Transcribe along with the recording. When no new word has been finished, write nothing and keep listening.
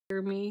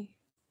me?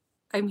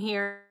 I'm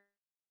here.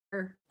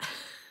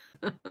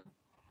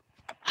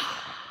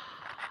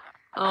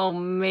 Oh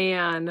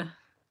man.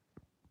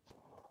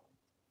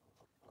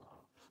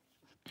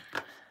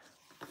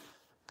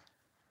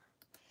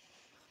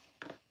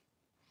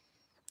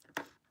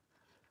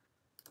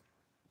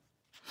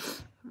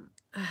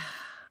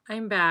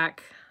 I'm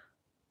back.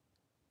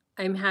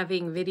 I'm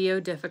having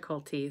video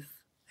difficulties.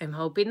 I'm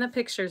hoping the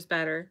picture's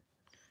better.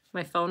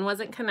 My phone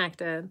wasn't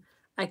connected.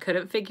 I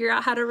couldn't figure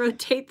out how to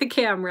rotate the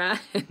camera,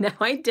 and now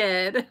I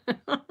did.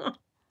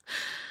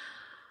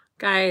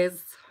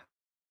 Guys,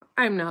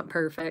 I'm not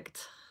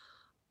perfect.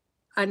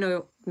 I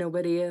know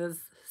nobody is.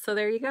 So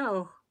there you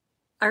go.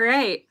 All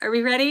right, are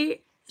we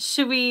ready?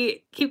 Should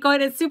we keep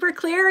going? It's super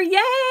clear.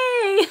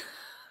 Yay!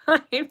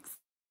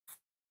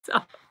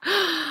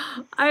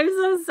 I'm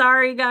so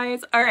sorry,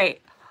 guys. All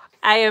right.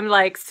 I am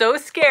like so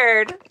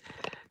scared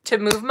to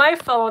move my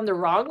phone the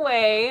wrong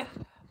way.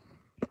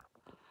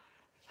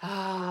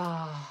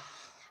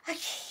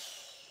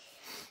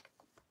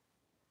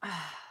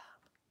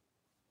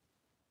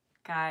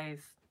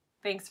 Guys,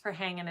 thanks for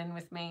hanging in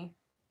with me.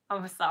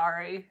 I'm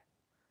sorry.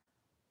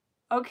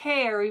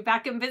 Okay, are we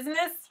back in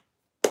business?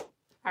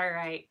 All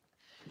right.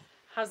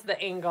 How's the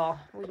angle?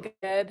 We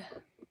good?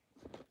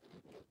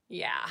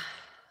 Yeah.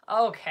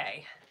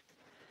 Okay.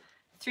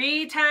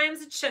 Third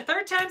time's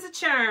a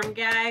charm,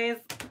 guys.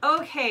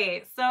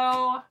 Okay,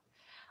 so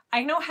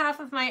I know half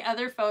of my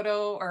other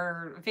photo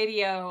or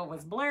video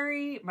was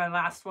blurry. My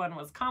last one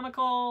was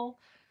comical.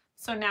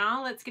 So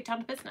now let's get down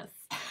to business.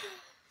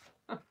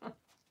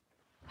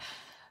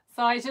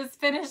 So I just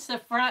finished the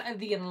front of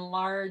the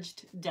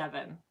enlarged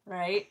Devon,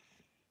 right?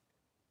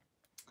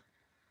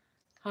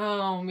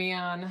 Oh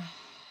man.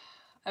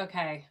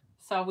 Okay,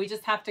 so we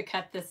just have to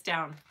cut this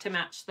down to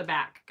match the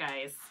back,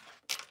 guys.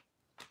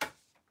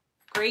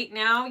 Great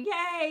now,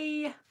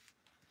 yay!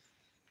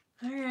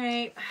 All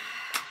right,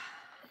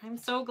 I'm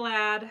so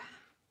glad.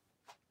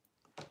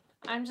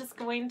 I'm just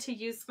going to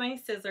use my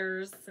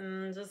scissors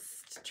and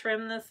just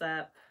trim this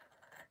up.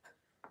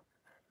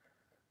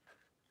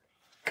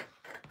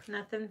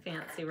 Nothing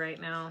fancy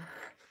right now.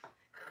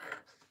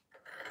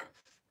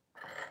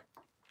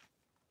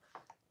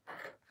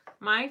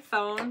 My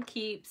phone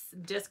keeps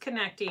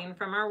disconnecting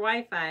from our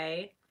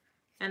Wi-Fi,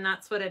 and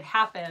that's what had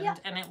happened. Yep.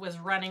 And it was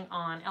running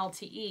on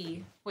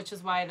LTE, which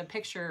is why the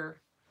picture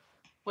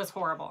was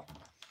horrible.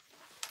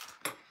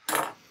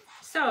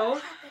 So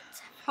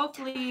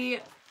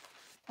hopefully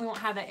we won't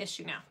have that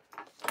issue now.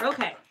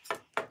 Okay.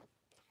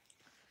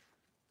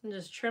 I'm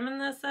just trimming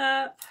this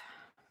up.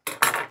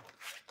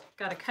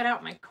 Got to cut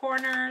out my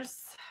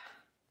corners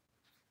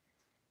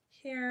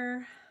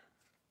here.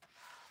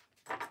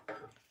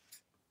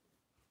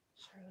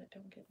 Charlotte,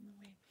 don't get in the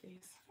way,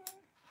 please.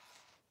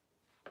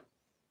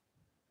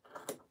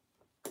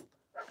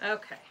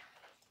 Okay,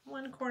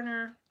 one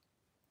corner.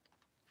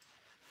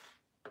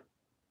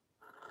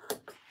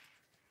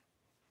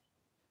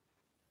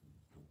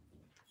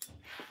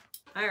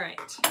 All right.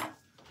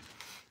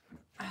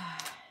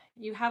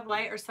 You have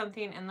light or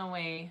something in the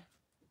way.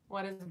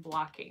 What is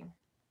blocking?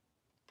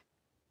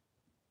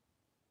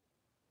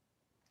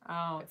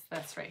 Oh, it's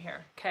this right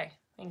here. Okay,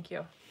 thank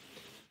you.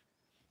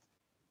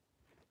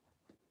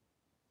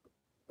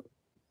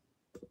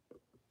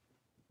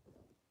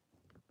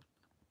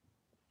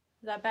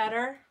 Is that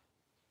better?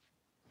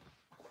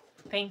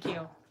 Thank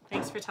you.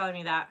 Thanks for telling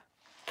me that.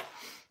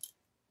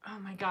 Oh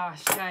my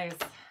gosh, guys.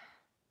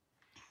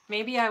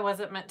 Maybe I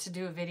wasn't meant to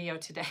do a video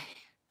today.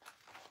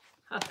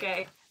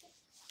 Okay.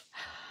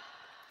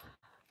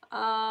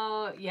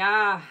 Oh,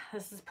 yeah.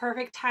 This is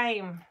perfect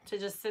time to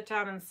just sit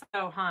down and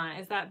sew, huh?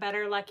 Is that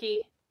better,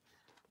 Lucky?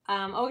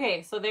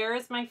 Okay, so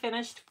there's my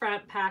finished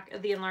front pack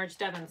of the enlarged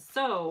Devon.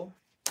 So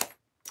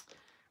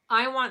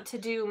I want to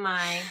do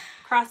my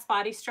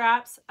crossbody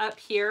straps up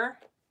here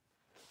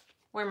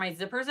where my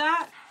zipper's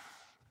at.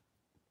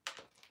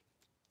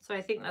 So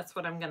I think that's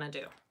what I'm gonna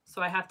do.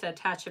 So I have to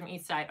attach them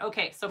each side.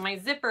 Okay, so my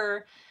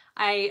zipper,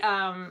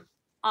 on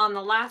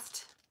the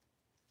last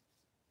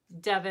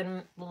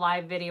Devon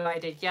live video I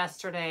did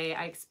yesterday,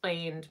 I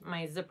explained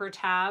my zipper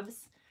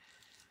tabs.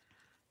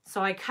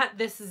 So I cut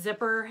this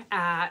zipper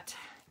at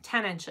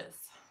 10 inches,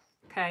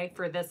 okay,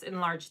 for this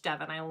enlarged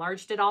Devon. I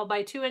enlarged it all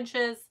by 2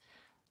 inches,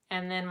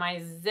 and then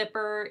my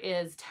zipper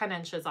is 10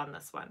 inches on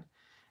this one.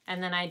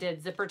 And then I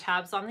did zipper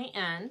tabs on the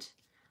end.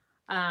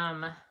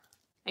 I'm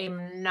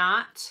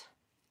not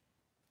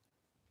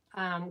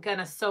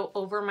gonna sew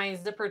over my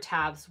zipper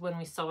tabs when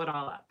we sew it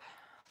all up.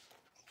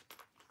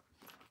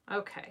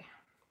 Okay,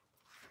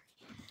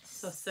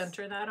 so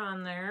center that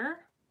on there.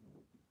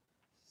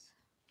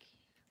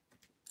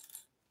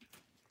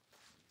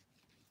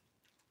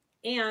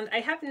 And I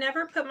have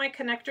never put my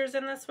connectors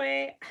in this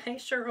way. I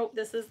sure hope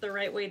this is the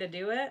right way to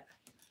do it.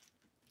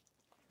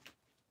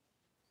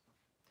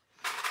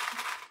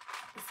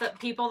 So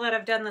people that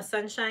have done the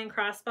sunshine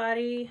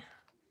crossbody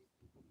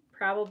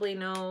probably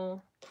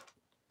know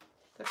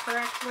the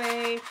correct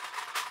way.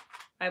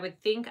 I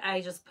would think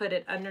I just put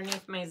it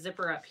underneath my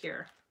zipper up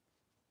here.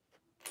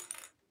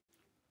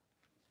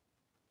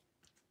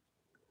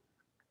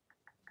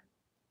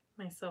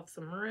 myself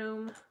some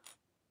room.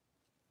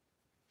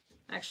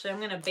 Actually, I'm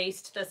going to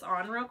baste this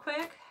on real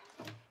quick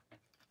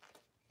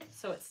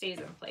so it stays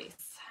in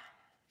place.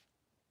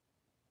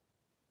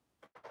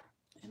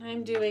 And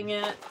I'm doing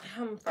it,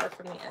 how far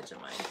from the edge am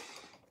I?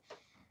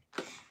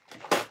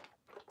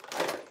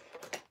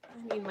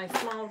 I need my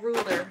small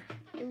ruler.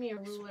 Give me a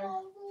ruler.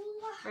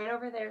 Right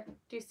over there.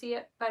 Do you see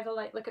it by the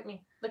light? Look at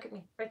me. Look at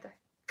me. Right there.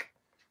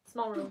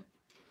 Small ruler.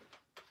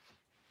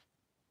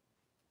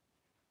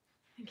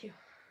 Thank you.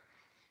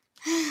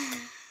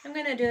 I'm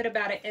going to do it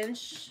about 1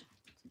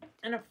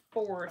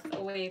 1/4 inches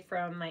away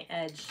from my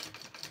edge.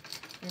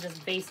 I'm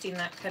just basting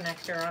that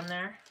connector on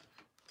there.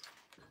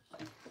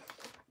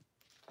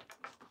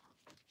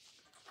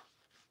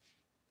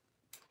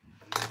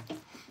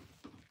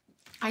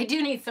 I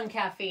do need some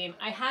caffeine.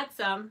 I had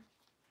some.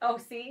 Oh,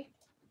 see?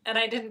 And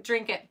I didn't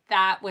drink it.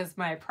 That was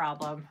my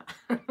problem.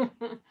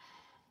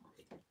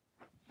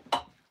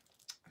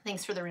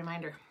 Thanks for the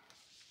reminder.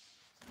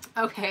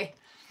 Okay.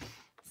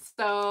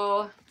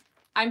 So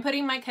I'm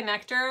putting my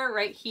connector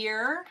right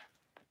here.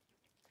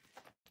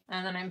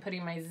 And then I'm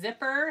putting my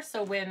zipper.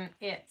 So when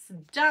it's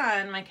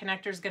done, my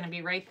connector is going to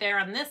be right there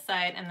on this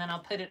side. And then I'll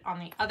put it on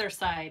the other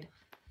side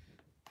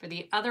for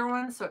the other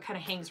one. So it kind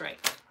of hangs right.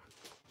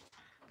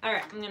 All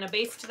right, I'm going to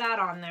baste that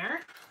on there.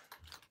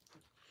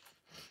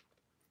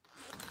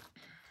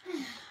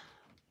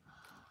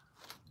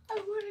 I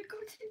want to go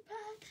to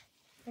bed.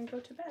 And go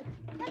to bed.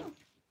 No.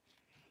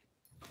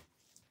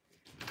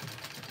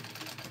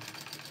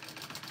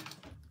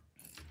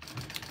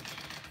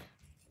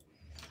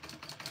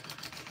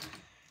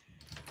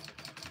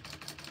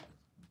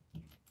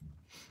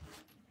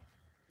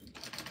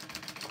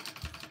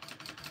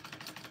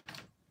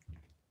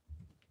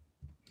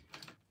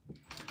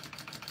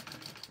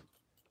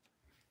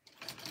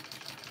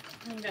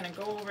 I'm going to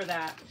go over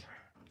that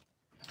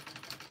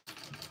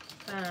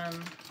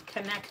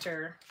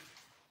connector.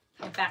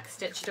 I back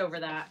stitched over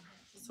that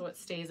so it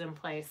stays in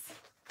place.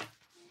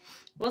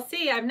 We'll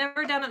see. I've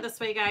never done it this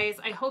way, guys.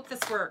 I hope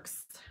this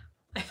works.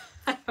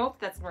 I hope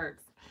this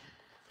works.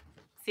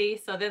 See,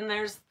 so then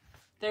there's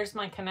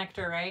my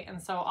connector, right?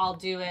 And so I'll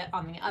do it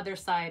on the other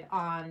side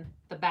on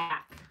the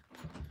back.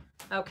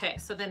 Okay,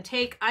 so then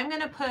I'm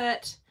going to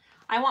put,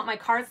 I want my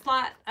card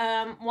slot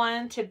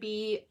one to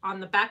be on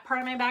the back part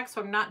of my back,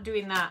 so I'm not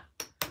doing that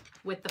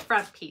with the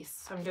front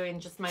piece. I'm doing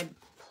just my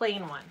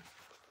plain one.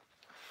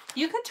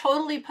 You could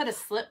totally put a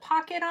slip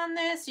pocket on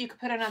this. You could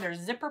put another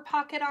zipper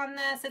pocket on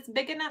this. It's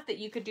big enough that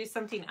you could do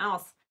something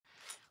else.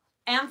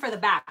 And for the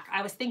back,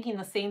 I was thinking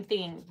the same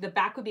thing. The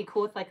back would be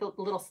cool with like a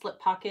little slip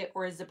pocket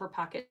or a zipper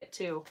pocket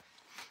too,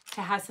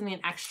 to have something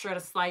extra to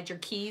slide your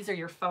keys or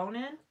your phone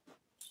in.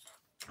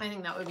 I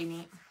think that would be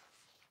neat.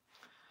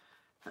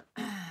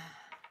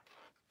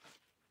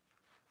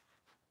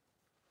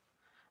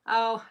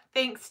 Oh,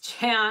 thanks,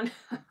 Jan.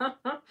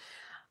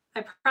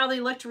 I probably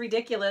looked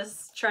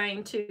ridiculous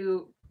trying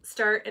to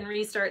start and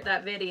restart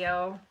that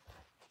video.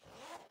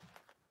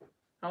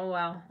 Oh,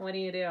 well, what do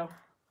you do?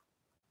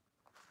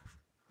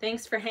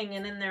 Thanks for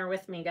hanging in there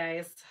with me,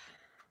 guys.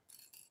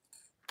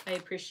 I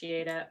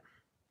appreciate it.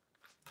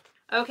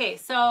 Okay,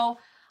 so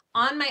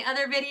on my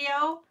other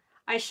video,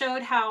 I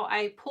showed how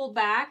I pull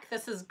back.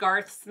 This is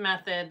Garth's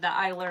method that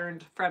I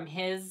learned from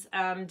his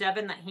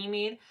Devon that he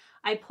made.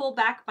 I pull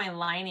back my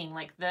lining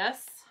like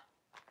this,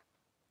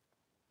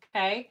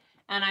 okay?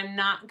 And I'm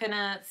not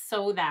gonna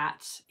sew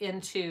that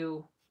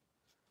into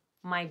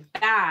my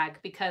bag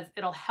because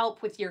it'll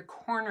help with your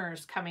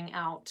corners coming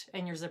out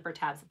and your zipper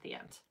tabs at the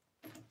end.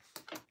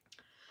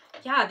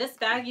 Yeah, this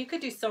bag, you could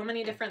do so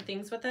many different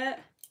things with it.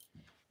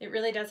 It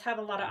really does have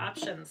a lot of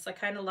options. I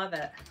kind of love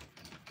it.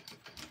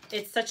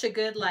 It's such a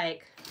good,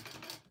 like,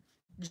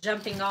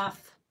 jumping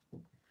off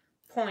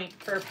point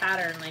for a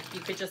pattern. Like,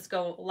 you could just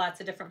go lots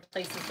of different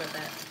places with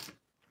it.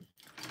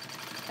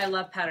 I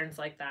love patterns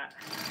like that.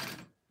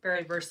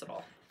 Very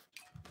versatile.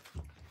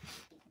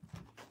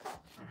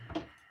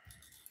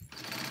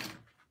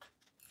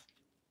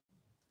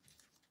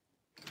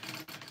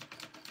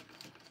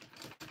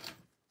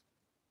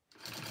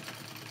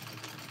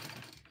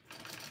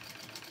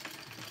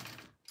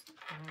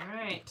 All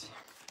right.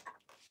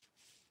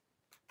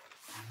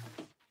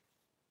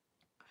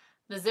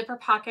 The zipper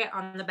pocket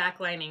on the back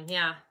lining.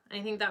 Yeah,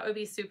 I think that would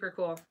be super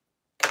cool.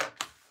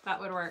 That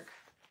would work.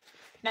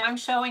 Now I'm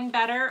showing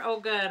better. Oh,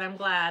 good. I'm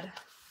glad.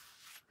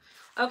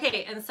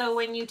 Okay, and so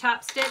when you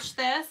top stitch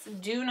this,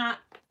 do not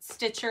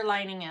stitch your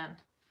lining in.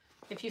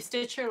 If you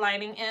stitch your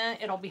lining in,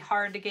 it'll be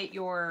hard to get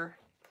your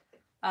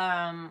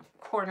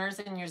corners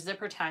and your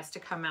zipper ties to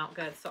come out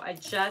good. So I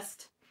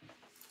just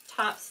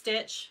top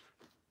stitch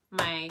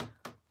my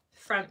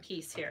front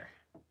piece here.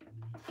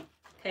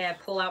 Okay, I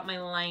pull out my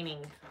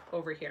lining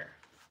over here.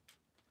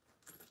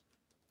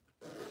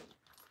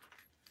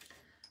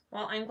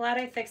 Well, I'm glad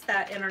I fixed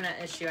that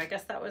internet issue. I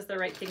guess that was the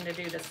right thing to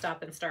do to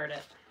stop and start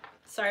it.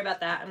 Sorry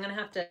about that. I'm going to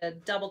have to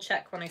double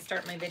check when I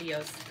start my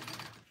videos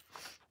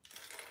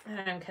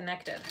that I'm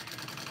connected.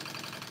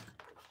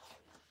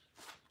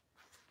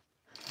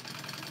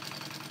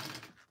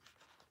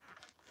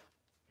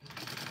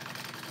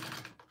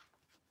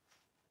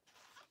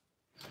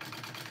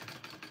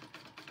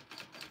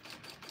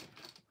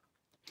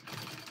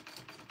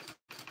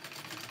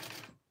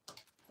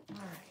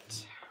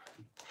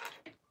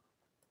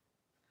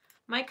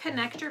 My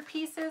connector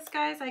pieces,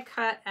 guys, I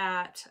cut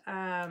at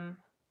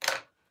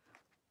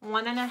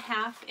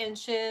 1.5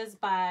 inches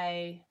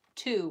by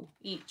 2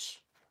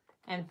 each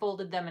and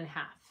folded them in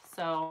half.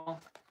 So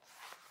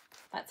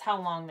that's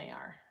how long they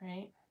are,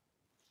 right?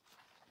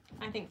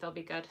 I think they'll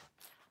be good.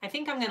 I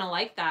think I'm gonna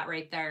like that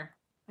right there.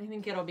 I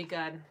think it'll be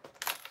good.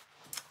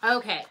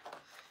 Okay,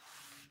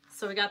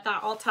 so we got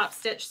that all top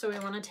stitched. So we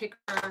wanna take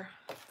our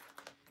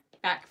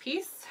back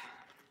piece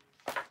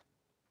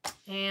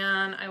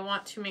and I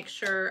want to make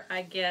sure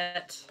I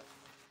get,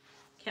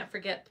 can't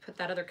forget to put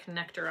that other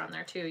connector on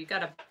there too. You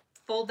gotta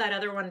fold that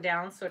other one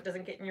down so it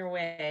doesn't get in your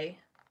way.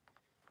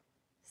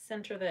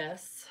 Center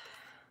this.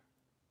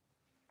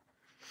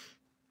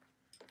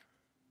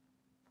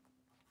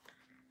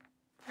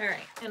 All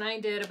right, and I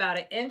did about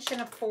 1.25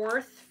 inches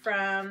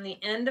from the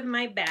end of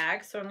my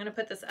bag. So I'm gonna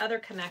put this other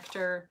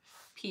connector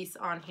piece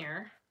on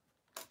here.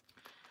 I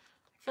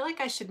feel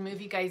like I should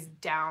move you guys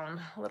down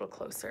a little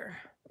closer.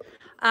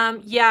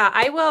 Yeah,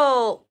 I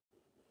will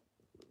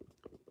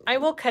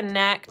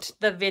connect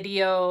the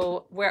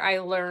video where I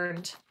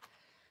learned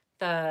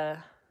the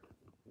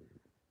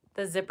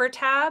zipper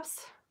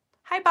tabs.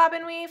 Hi, Bob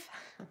and Weave.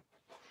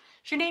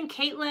 Is your name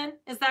Caitlin?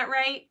 Is that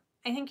right?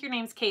 I think your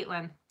name's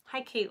Caitlin.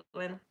 Hi,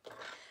 Caitlin.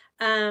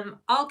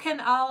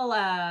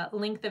 I'll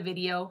link the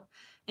video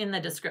in the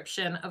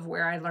description of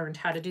where I learned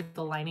how to do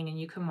the lining, and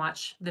you can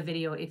watch the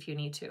video if you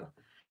need to.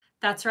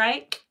 That's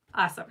right.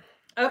 Awesome.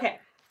 Okay.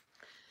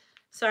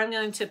 So I'm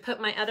going to put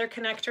my other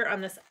connector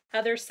on this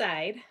other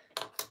side.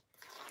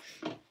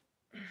 All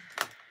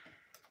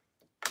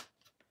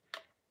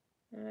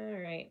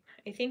right.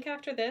 I think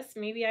after this,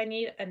 maybe I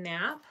need a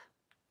nap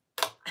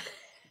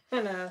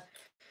and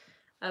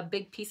a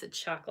big piece of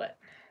chocolate.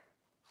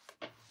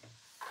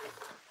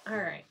 All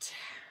right.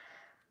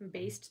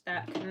 Baste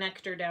that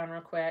connector down real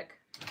quick.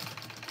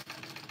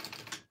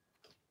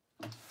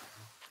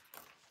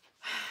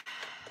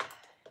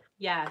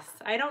 Yes,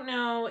 I don't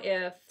know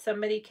if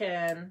somebody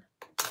can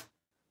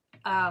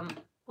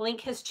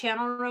link his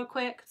channel real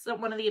quick. So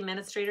one of the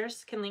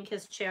administrators can link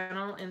his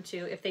channel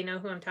into, if they know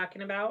who I'm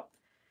talking about,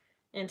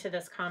 into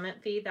this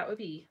comment feed. That would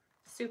be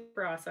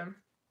super awesome.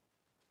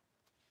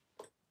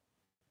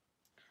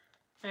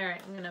 All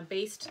right, I'm gonna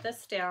baste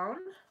this down.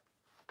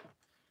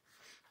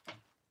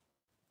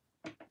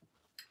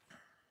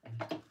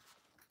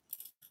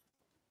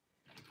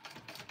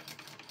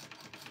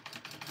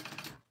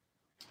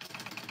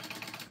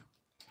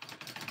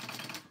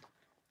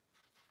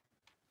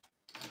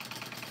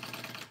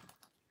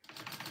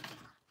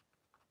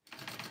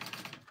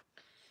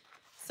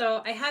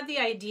 So I had the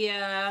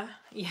idea,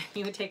 yeah,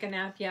 you would take a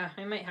nap? Yeah,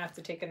 I might have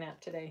to take a nap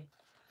today.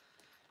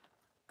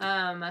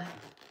 I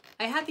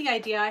had the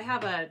idea, I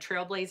have a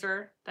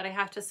trailblazer that I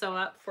have to sew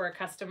up for a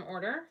custom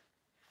order.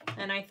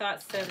 And I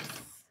thought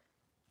since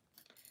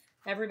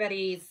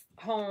everybody's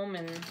home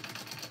and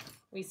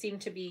we seem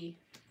to be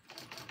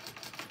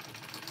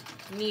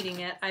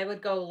needing it, I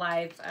would go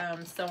live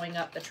sewing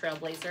up the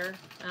trailblazer.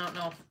 I don't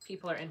know if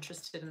people are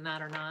interested in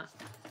that or not.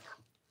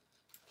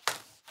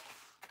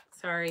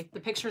 Sorry, the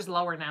picture's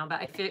lower now,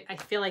 but I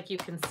feel like you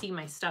can see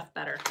my stuff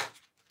better.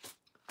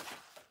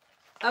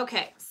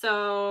 Okay,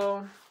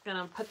 so I'm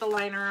gonna put the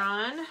liner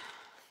on.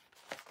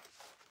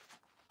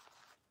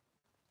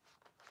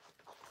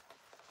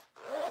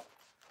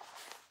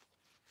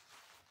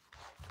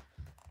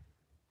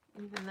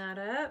 Even that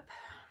up.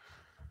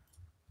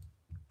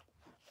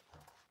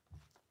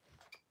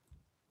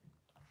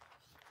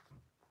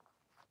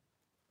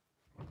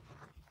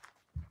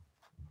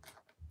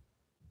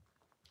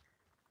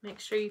 Make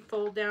sure you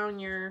fold down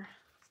your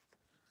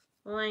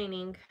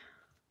lining.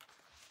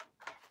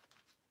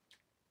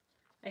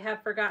 I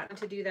have forgotten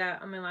to do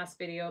that on my last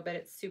video, but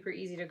it's super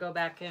easy to go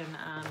back and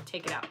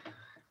take it out.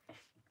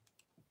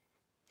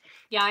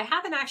 Yeah, I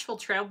have an actual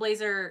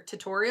trailblazer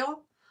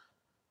tutorial,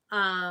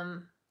 but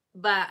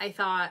I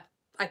thought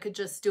I could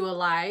just do a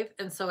live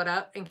and sew it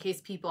up in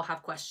case people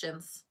have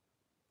questions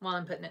while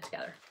I'm putting it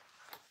together.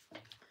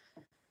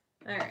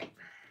 All right.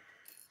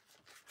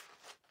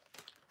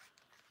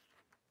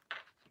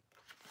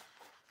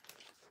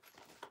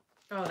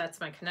 Oh, that's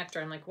my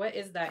connector. I'm like, what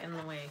is that in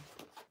the way?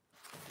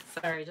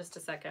 Sorry, just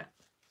a second.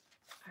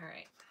 All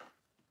right.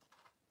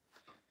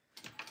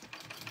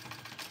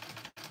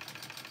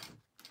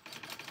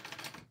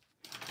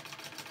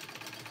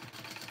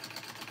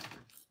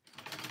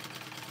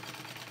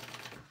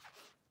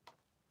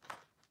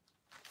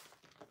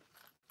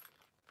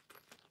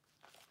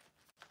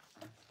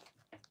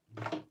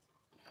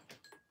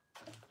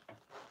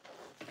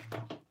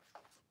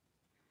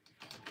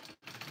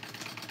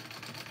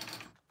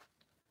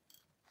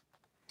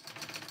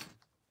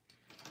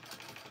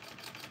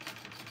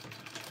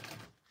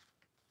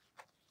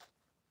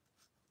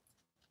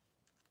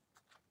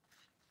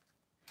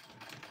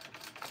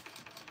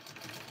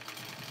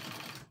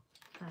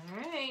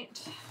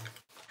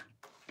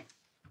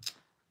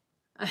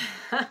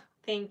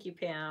 Thank you,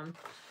 Pam.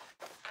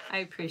 I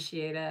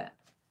appreciate it.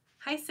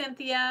 Hi,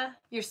 Cynthia.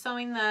 You're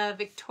sewing the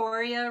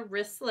Victoria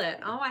wristlet.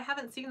 Oh, I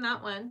haven't seen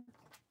that one.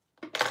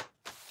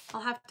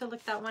 I'll have to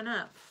look that one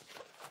up.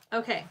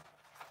 Okay.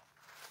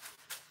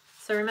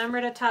 So remember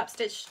to top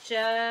stitch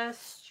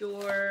just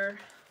your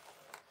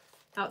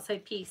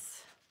outside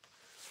piece.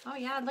 Oh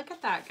yeah, look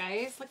at that,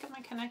 guys. Look at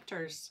my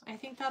connectors. I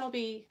think that'll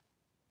be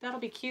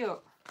cute.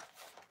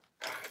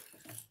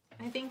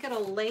 I think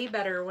it'll lay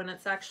better when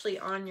it's actually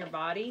on your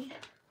body.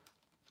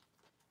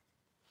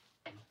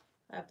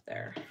 Up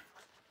there.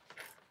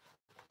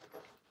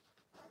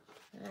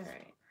 All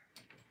right.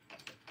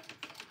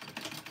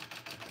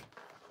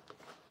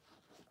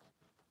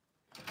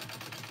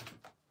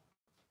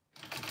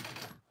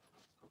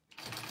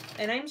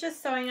 And I'm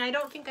just sewing, I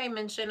don't think I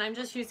mentioned, I'm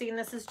just using,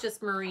 this is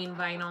just marine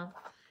vinyl.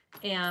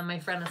 And my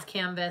friend is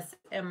canvas.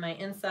 And my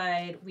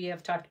inside, we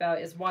have talked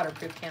about, is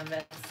waterproof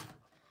canvas.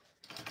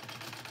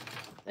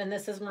 And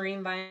this is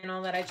marine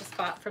vinyl that I just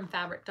bought from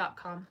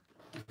fabric.com.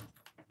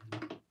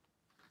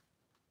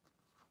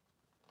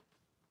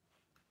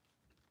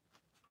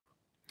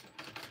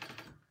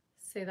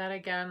 Say that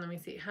again. Let me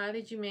see. How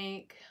did you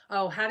make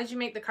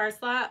the card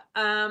slot?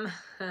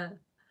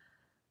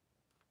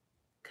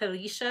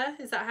 Kalisha,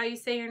 is that how you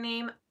say your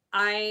name?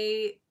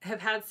 I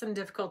have had some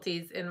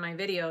difficulties in my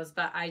videos,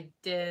 but I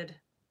did,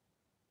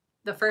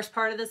 the first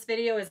part of this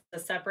video is a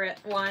separate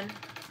one,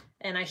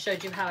 and I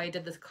showed you how I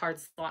did the card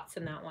slots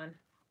in that one.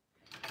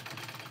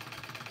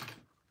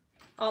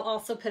 I'll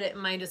also put it in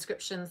my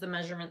descriptions, the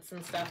measurements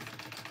and stuff.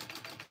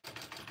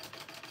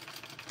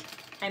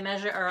 I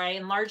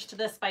enlarged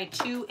this by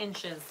 2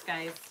 inches,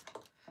 guys.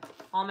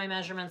 All my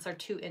measurements are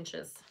 2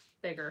 inches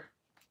bigger.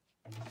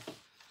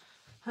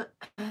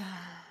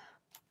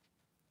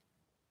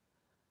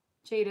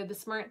 Jada, the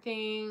smart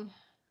thing.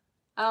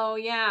 Oh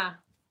yeah,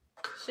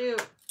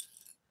 shoot.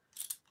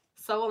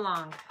 Sew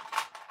along.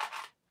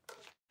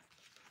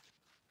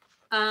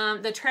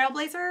 The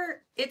Trailblazer,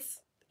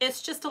 it's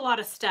just a lot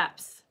of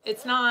steps.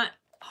 It's not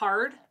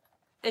hard.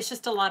 It's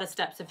just a lot of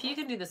steps. If you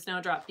can do the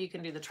Snowdrop, you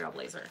can do the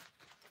Trailblazer.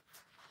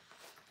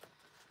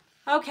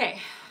 Okay.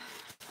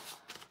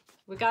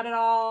 We got it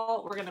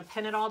all. We're going to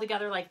pin it all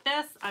together like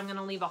this. I'm going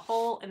to leave a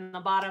hole in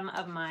the bottom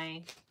of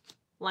my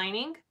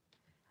lining.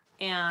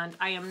 And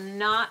I am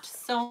not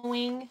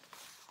sewing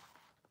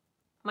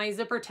my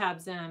zipper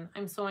tabs in.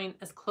 I'm sewing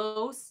as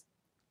close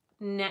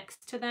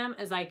next to them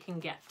as I can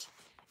get.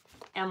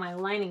 And my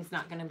lining's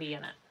not going to be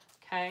in it.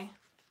 Okay?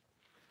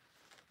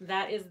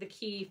 That is the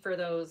key for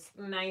those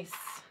nice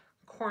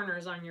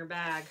corners on your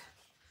bag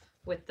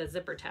with the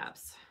zipper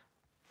tabs.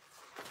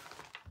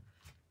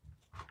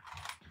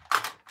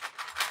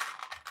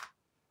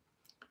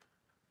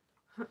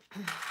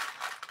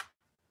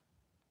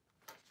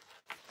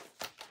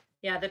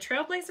 Yeah, the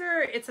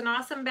Trailblazer, it's an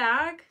awesome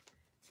bag.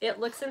 It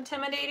looks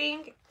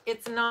intimidating.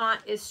 It's not.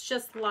 It's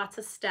just lots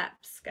of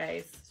steps,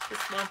 guys. It's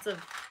just lots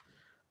of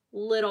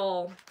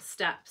little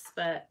steps,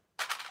 but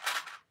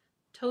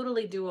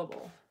totally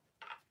doable.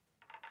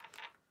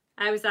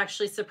 I was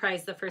actually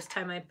surprised the first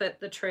time I put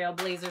the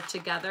Trailblazer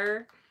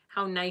together,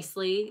 how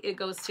nicely it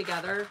goes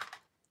together.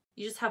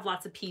 You just have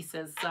lots of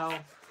pieces, so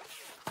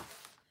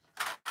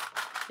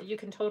you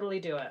can totally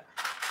do it.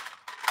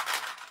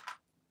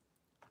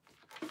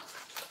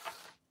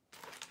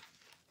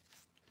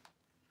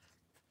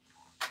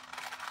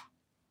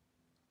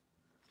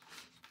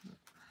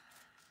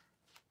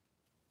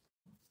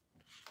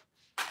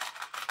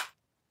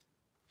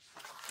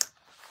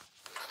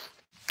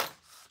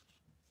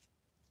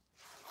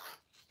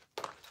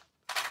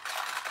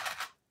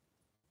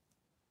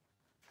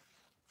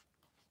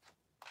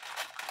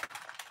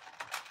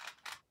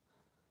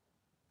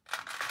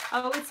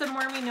 Oh, it's a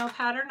Mormy No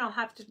pattern. I'll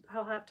have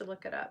to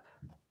look it up.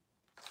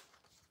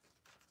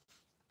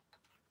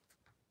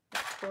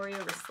 Victoria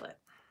wristlet.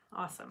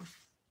 Awesome.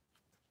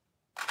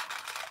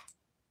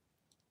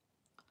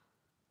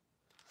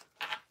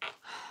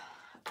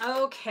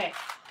 Okay.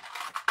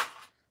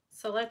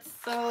 So let's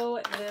sew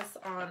this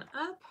on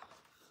up.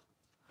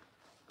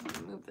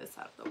 Let me move this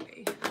out of the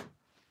way.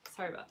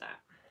 Sorry about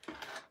that.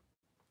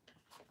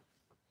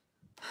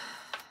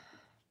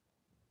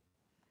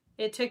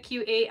 It took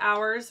you 8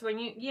 hours when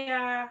you,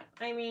 yeah,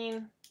 I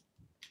mean,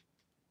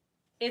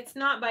 it's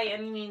not by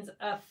any means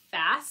a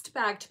fast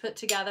bag to put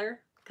together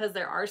because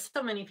there are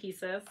so many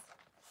pieces.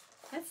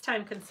 It's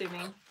time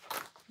consuming,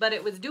 but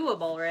it was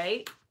doable,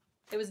 right?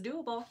 It was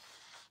doable.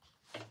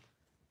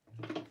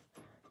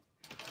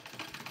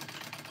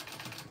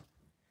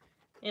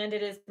 And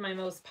it is my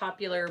most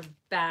popular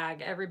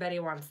bag. Everybody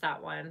wants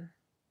that one.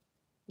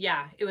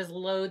 Yeah, it was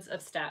loads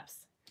of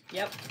steps.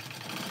 Yep.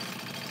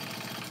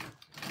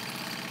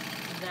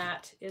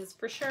 That is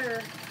for sure.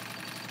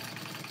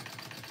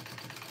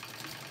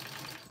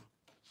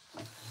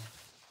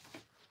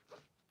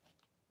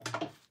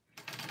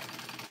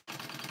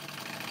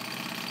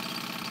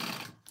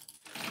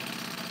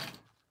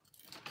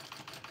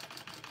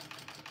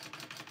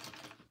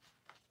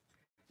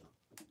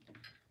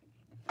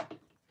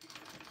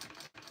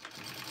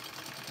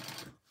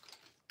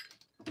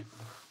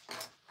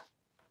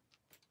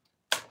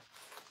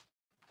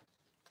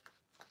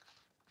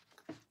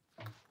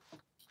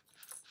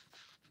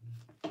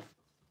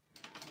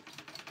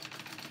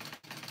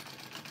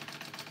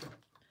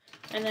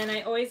 And then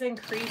I always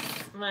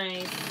increase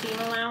my seam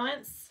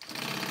allowance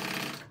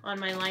on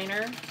my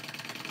liner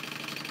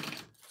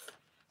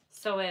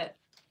so it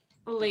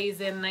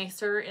lays in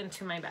nicer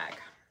into my bag.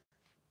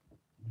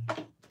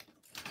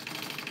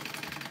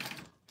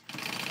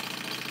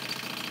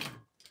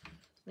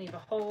 Leave a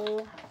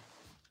hole.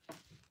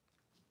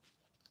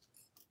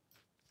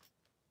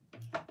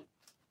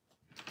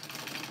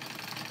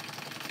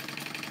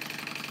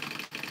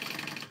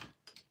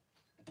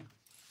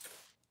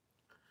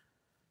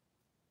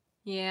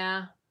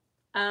 Yeah.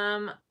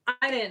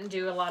 I didn't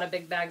do a lot of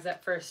big bags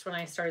at first when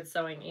I started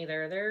sewing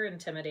either. They're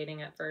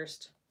intimidating at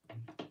first.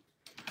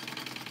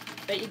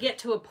 But you get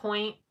to a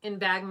point in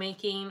bag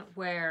making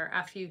where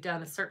after you've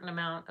done a certain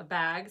amount of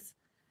bags,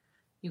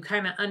 you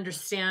kind of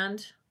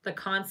understand the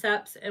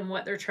concepts and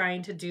what they're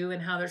trying to do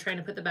and how they're trying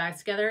to put the bags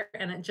together.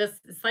 And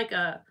it's like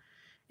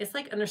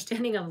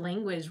understanding a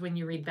language when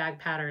you read bag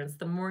patterns.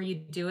 The more you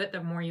do it,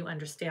 the more you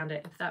understand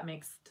it. Does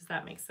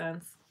that make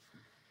sense?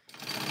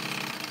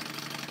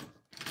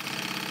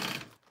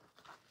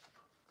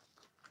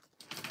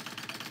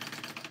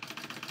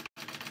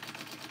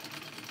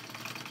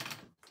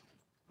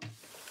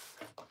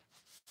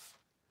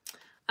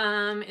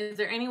 Is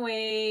there any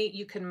way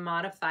you can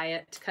modify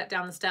it to cut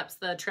down the steps,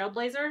 the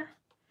Trailblazer?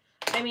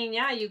 I mean,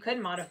 yeah, you could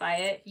modify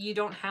it. You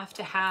don't have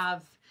to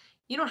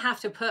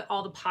put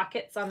all the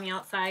pockets on the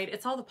outside.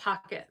 It's all the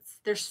pockets.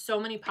 There's so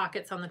many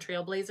pockets on the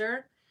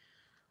Trailblazer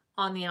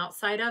on the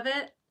outside of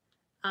it,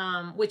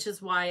 which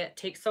is why it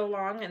takes so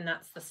long, and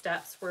that's the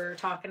steps we're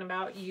talking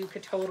about. You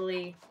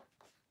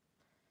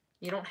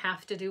don't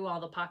have to do all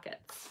the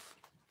pockets.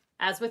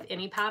 As with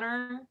any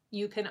pattern,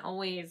 you can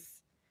always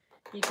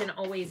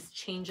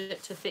change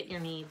it to fit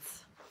your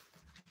needs.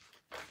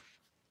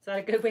 Is that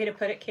a good way to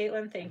put it,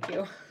 Caitlin? Thank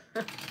you.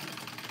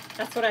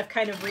 That's what I've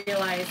kind of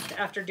realized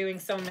after doing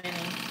so many.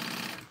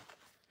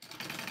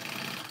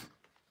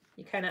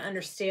 You kind of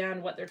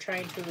understand what they're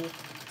trying to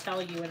tell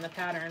you in the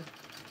pattern.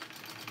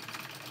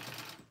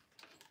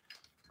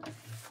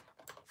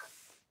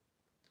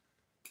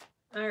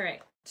 All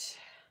right.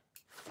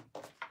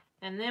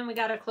 And then we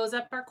got to close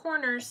up our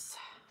corners.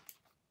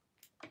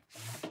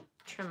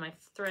 Trim my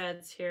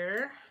threads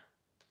here.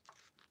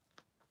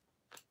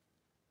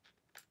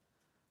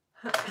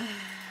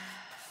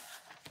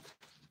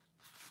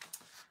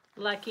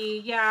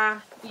 Lucky,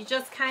 yeah, you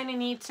just kind of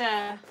need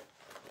to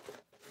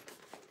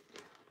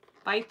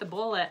bite the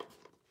bullet.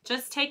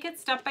 Just take it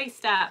step by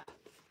step.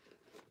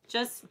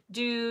 Just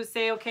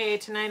say, okay,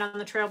 tonight on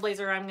the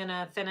Trailblazer, I'm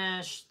gonna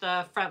finish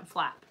the front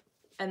flap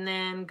and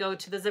then go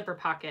to the zipper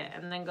pocket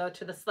and then go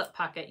to the slip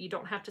pocket. You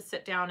don't have to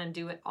sit down and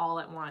do it all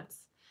at once.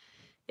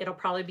 It'll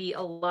probably be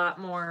a lot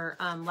more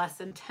less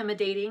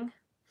intimidating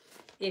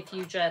if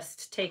you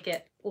just take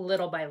it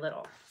little by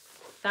little.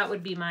 That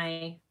would be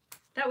my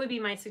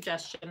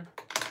suggestion.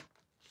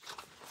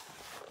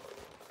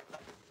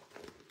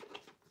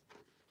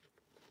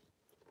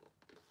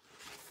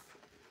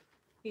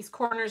 These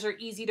corners are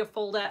easy to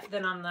fold up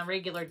than on the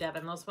regular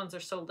Devon. Those ones are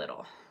so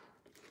little.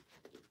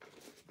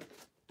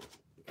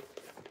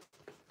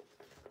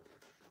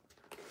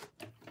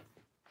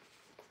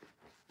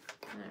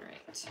 All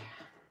right.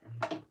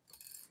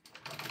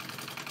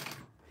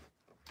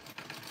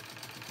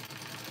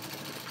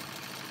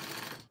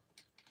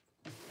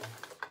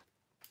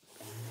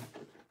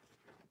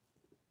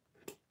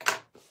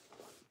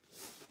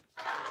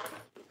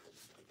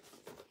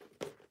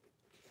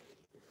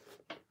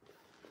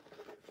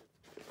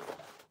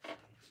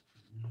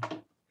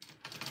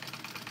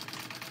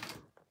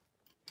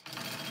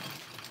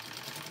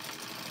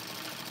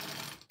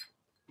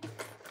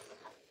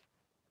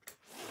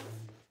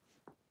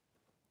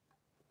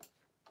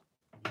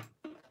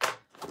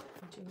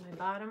 Do my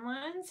bottom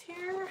ones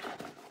here,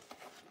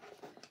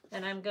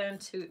 and I'm going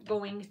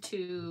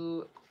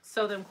to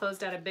sew them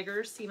closed at a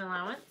bigger seam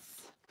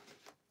allowance.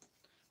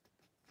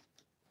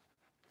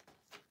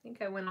 I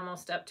think I went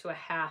almost up to a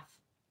half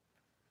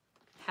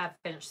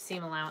inch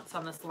seam allowance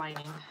on this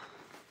lining.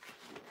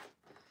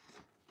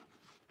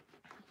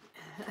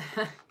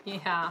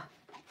 Yeah,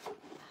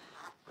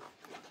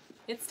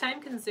 it's time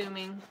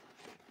consuming.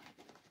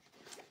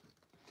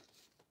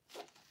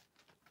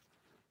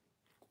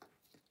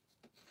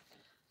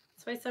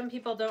 That's why some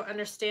people don't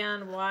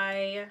understand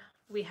why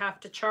we have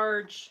to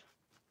charge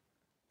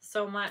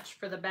so much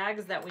for the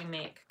bags that we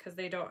make, because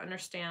they don't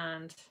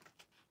understand.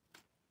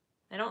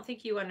 I don't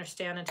think you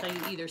understand until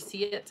you either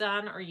see it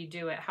done or you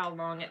do it, how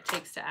long it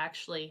takes to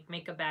actually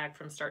make a bag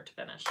from start to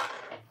finish,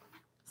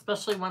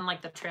 especially one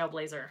like the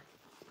Trailblazer.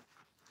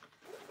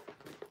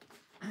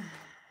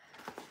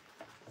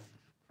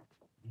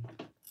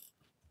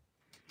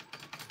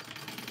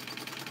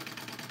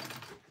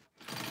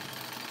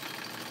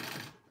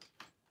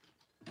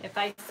 If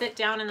I sit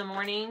down in the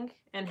morning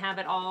and have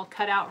it all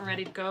cut out and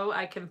ready to go,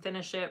 I can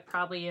finish it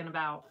probably in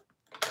about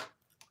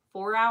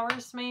 4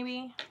 hours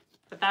maybe.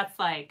 But that's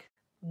like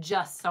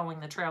just sewing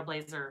the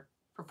Trailblazer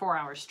for 4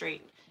 hours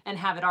straight and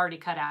have it already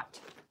cut out.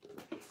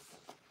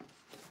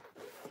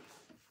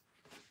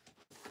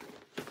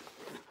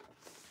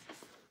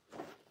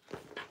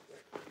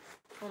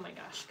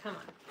 gosh, come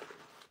on.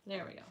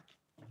 There we go.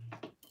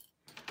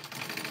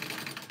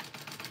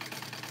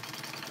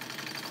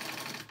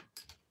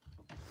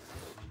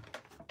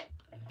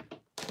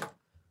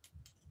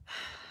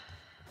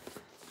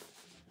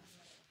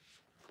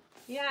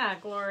 Yeah,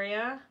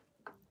 Gloria.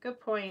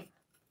 Good point.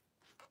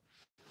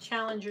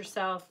 Challenge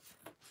yourself.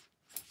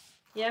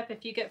 Yep,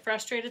 if you get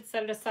frustrated,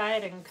 set it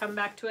aside and come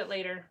back to it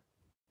later.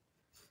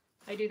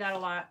 I do that a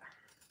lot.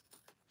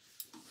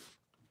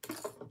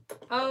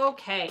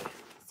 Okay,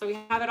 so we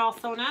have it all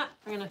sewn up.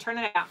 We're going to turn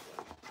it out.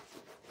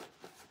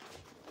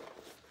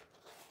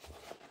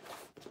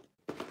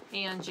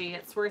 Angie,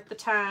 it's worth the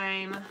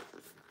time.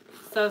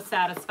 So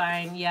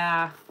satisfying,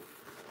 yeah.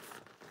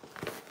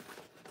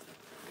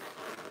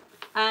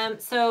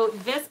 So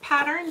this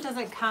pattern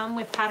doesn't come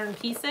with pattern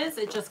pieces.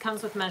 It just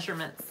comes with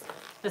measurements.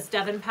 This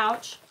Devon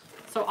pouch.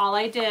 So all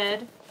I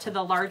did to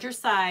the larger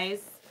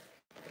size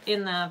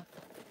in the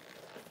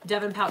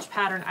Devon pouch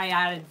pattern, I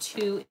added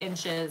 2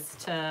 inches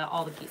to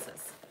all the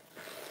pieces.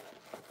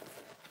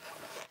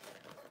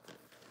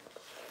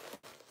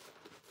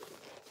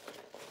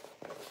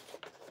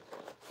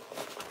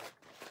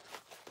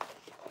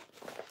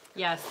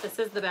 Yes, this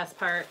is the best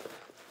part.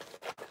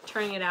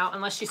 Turning it out,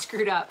 unless you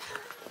screwed up.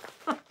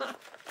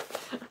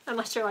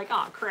 Unless you're like,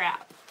 oh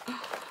crap.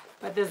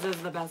 But this is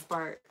the best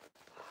part.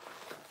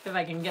 If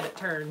I can get it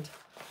turned.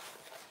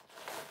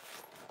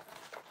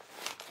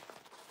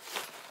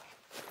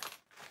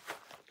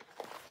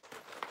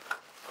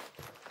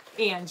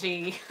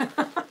 Angie.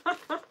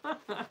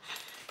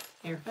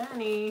 You're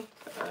funny.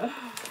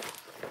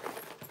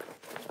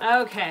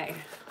 Okay.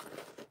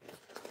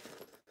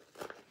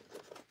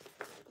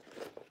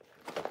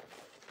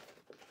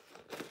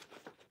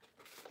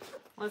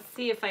 Let's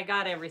see if I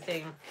got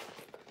everything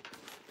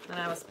that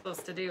I was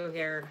supposed to do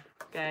here,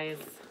 guys.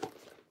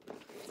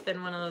 It's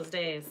been one of those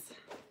days.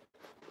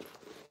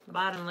 The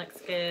bottom looks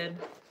good.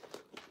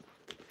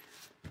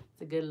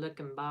 It's a good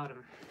looking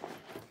bottom.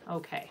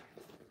 Okay.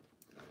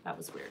 That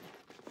was weird.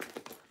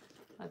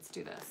 Let's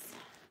do this.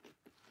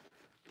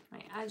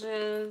 My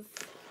edges.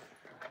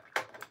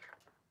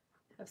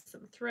 Have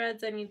some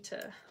threads I need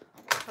to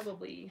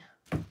probably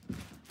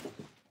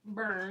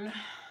burn.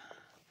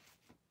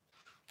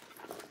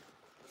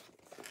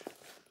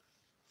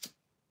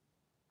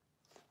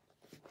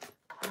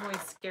 I'm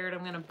always scared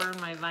I'm gonna burn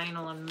my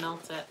vinyl and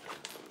melt it.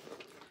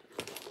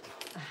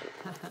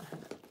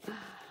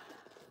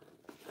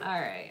 All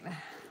right.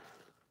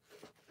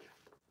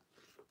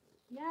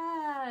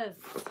 Yes.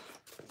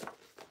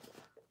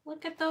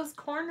 Look at those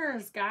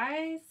corners,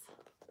 guys.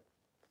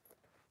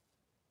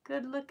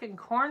 Good looking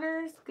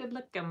corners, good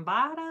looking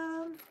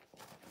bottom.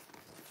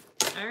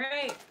 All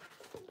right.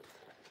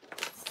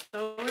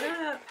 Sew it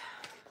up.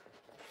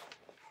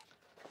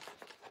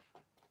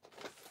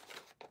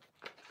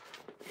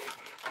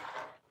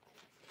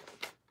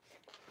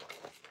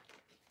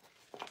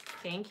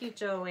 Thank you,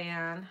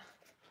 Joanne.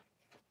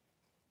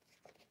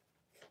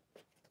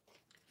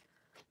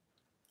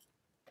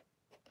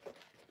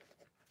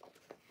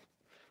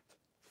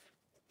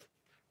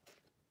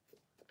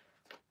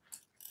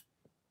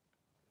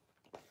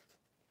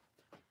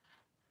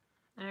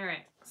 All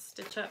right,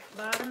 stitch up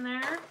bottom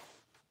there.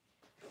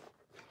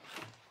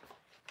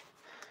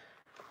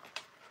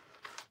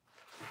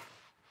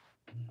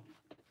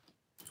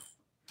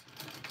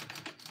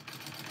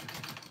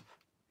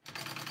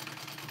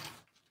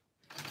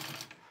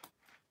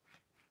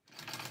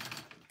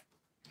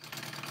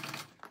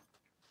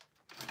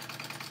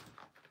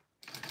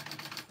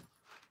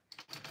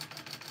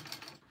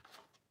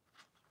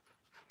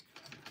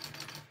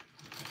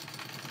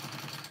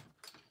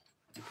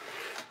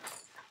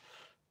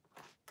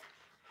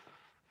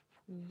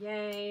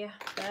 Yay,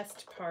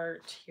 best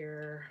part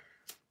here.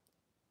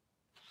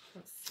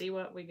 Let's see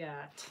what we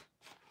got.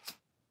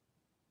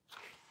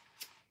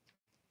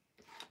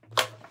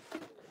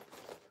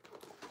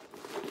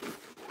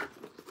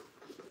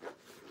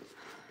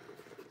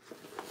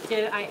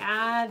 Did I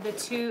add the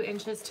 2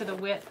 inches to the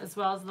width as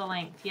well as the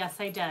length? Yes,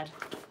 I did.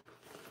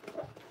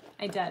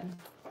 I did.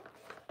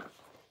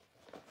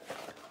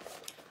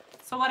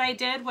 So what I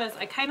did was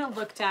I kind of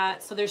looked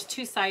at, so there's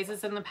 2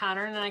 sizes in the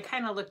pattern, and I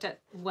kind of looked at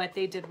what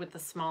they did with the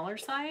smaller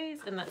size,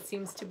 and that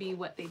seems to be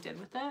what they did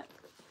with it.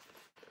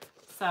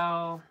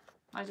 So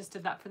I just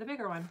did that for the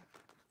bigger one.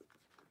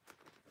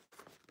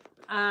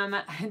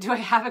 Do I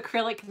have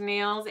acrylic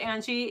nails,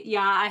 Angie?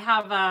 Yeah, I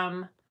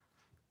have,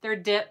 they're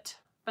dipped,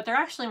 but they're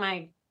actually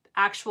my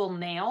actual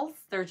nails.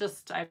 They're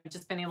just, I've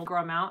just been able to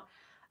grow them out.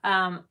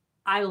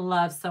 I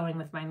love sewing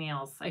with my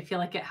nails. I feel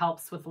like it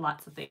helps with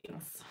lots of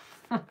things.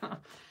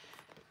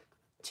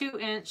 2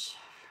 inch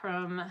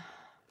from,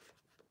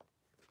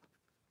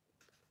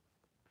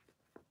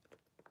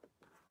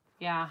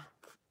 yeah.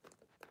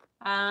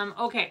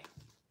 Okay.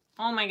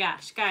 Oh my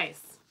gosh,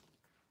 guys.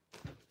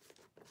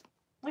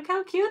 Look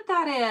how cute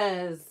that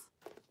is.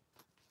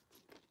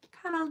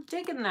 Kind of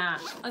digging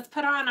that. Let's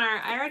put on our,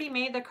 I already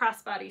made the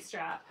crossbody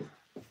strap.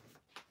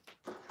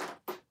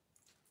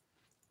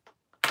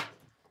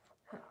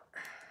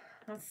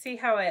 Let's see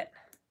how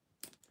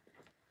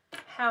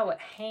how it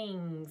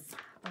hangs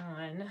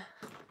on.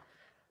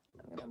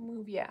 I'm gonna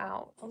move you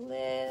out a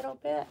little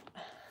bit.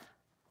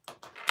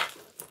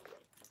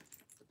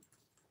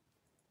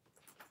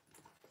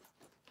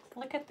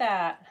 Look at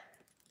that.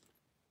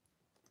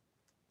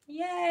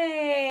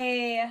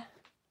 Yay! I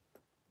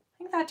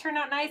think that turned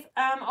out nice.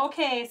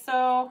 Okay,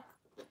 so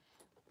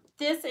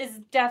this is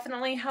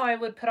definitely how I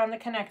would put on the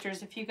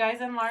connectors. If you guys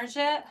enlarge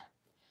it,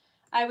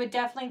 I would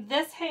definitely,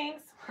 this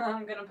hangs,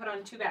 I'm gonna put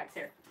on two backs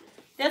here.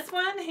 This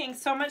one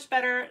hangs so much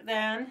better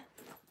than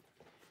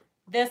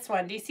this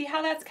one. Do you see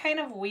how that's kind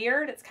of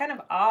weird? It's kind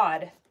of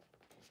odd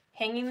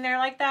hanging there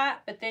like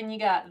that, but then you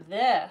got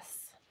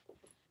this.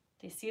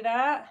 Do you see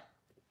that?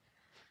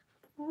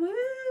 Woo!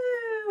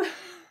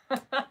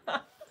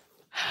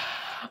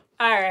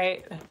 All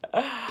right,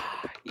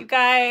 you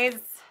guys,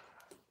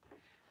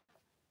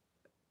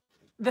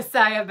 the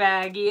Saya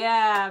bag,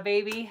 yeah,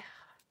 baby.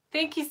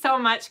 Thank you so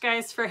much,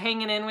 guys, for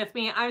hanging in with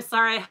me. I'm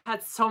sorry I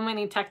had so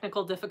many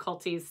technical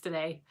difficulties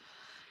today.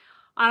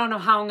 I don't know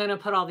how I'm going to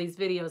put all these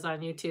videos on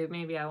YouTube.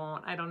 Maybe I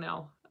won't. I don't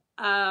know.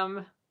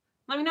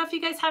 Let me know if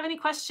you guys have any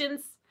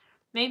questions.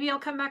 Maybe I'll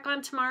come back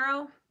on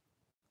tomorrow.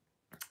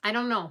 I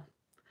don't know.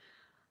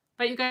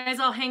 But you guys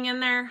all hang in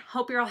there.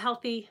 Hope you're all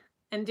healthy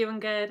and doing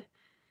good.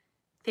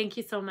 Thank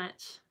you so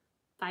much.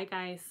 Bye,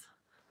 guys.